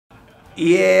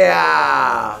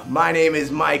Yeah, my name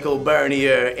is Michael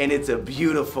Benrier, and it's a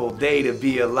beautiful day to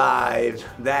be alive,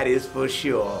 that is for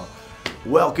sure.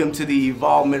 Welcome to the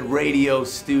Evolvement Radio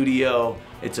studio.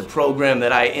 It's a program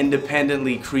that I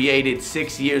independently created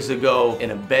 6 years ago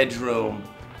in a bedroom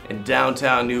in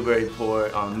downtown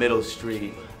Newburyport on Middle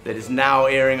Street that is now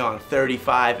airing on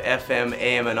 35 FM,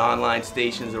 AM, and online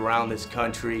stations around this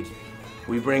country.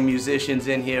 We bring musicians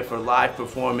in here for live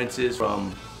performances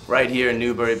from right here in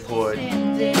Newburyport.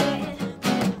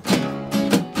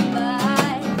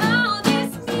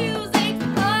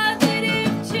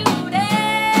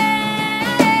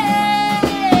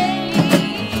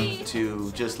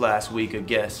 To just last week, a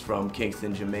guest from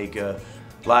Kingston, Jamaica.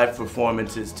 Live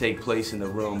performances take place in the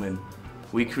room, and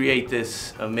we create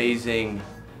this amazing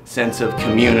sense of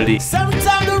community.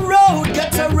 Sometimes the road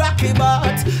gets a rocky,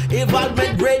 but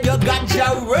Evolvement Radio got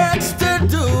your works to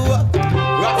do.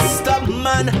 Rasta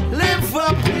man, live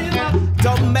up,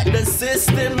 don't make the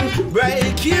system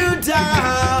break you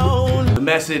down. The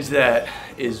message that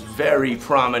is very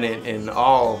prominent in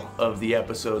all of the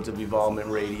episodes of Evolvement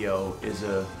Radio is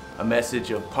a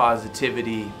message of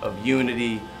positivity, of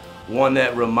unity, one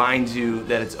that reminds you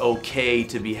that it's okay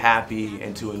to be happy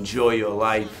and to enjoy your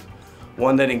life.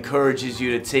 One that encourages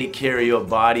you to take care of your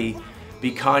body,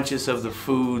 be conscious of the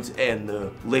foods and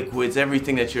the liquids,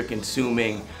 everything that you're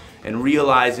consuming, and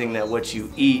realizing that what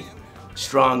you eat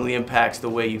strongly impacts the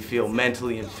way you feel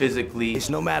mentally and physically.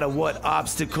 No matter what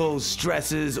obstacles,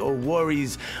 stresses, or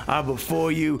worries are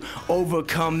before you,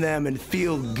 overcome them and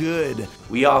feel good.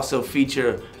 We also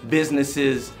feature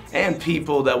businesses and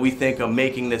people that we think are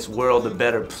making this world a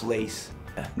better place.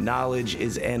 Knowledge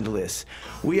is endless.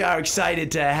 We are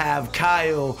excited to have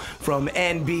Kyle from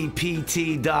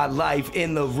NBPT.life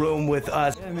in the room with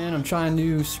us. Yeah, man, I'm trying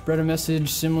to spread a message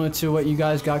similar to what you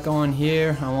guys got going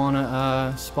here. I want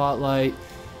to spotlight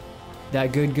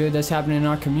that good that's happening in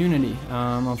our community.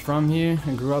 I'm from here,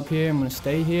 I grew up here, I'm going to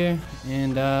stay here,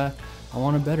 and I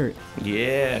want to better it.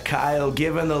 Yeah, Kyle,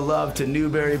 giving the love to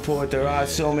Newburyport. There are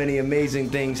so many amazing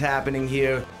things happening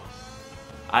here.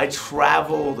 I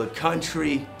travel the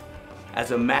country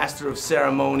as a master of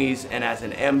ceremonies and as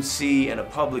an MC and a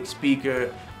public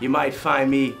speaker. You might find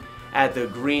me at the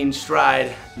Green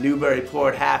Stride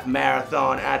Newburyport Half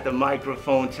Marathon at the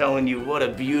microphone telling you what a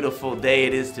beautiful day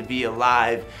it is to be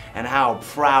alive and how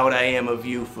proud I am of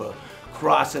you for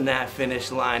crossing that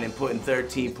finish line and putting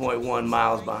 13.1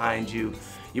 miles behind you.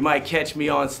 You might catch me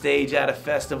on stage at a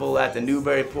festival at the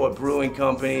Newburyport Brewing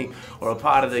Company or a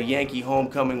part of the Yankee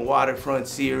Homecoming Waterfront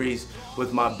Series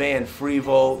with my band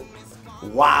Freevolt,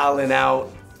 wilding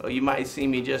out. Or you might see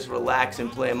me just relaxing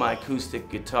playing my acoustic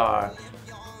guitar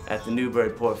at the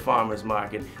Newburyport Farmers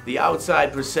Market. The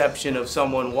outside perception of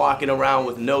someone walking around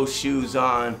with no shoes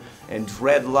on and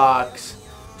dreadlocks,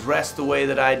 dressed the way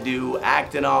that I do,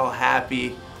 acting all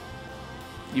happy,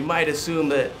 you might assume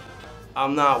that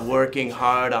I'm not working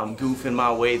hard, I'm goofing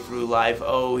my way through life.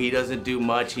 Oh, he doesn't do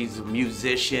much, he's a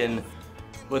musician.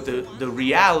 But the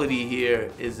reality here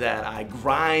is that I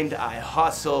grind, I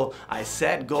hustle, I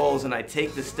set goals, and I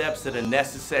take the steps that are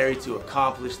necessary to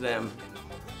accomplish them.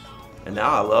 And now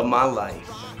I love my life.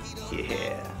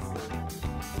 Yeah.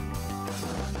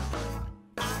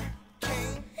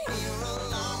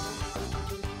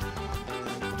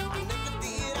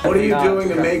 What are you doing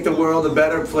to make the world a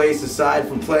better place aside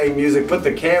from playing music? Put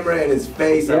the camera in his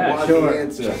face. I want the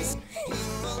answer.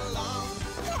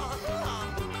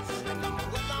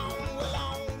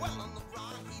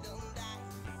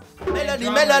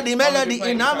 Melody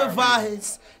in our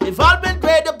voice. Evolvement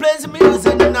Radio plays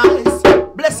music nice.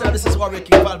 Bless her, this is Warwick,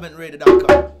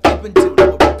 EvolvementRadio.com. Keep in tune,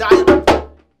 dial.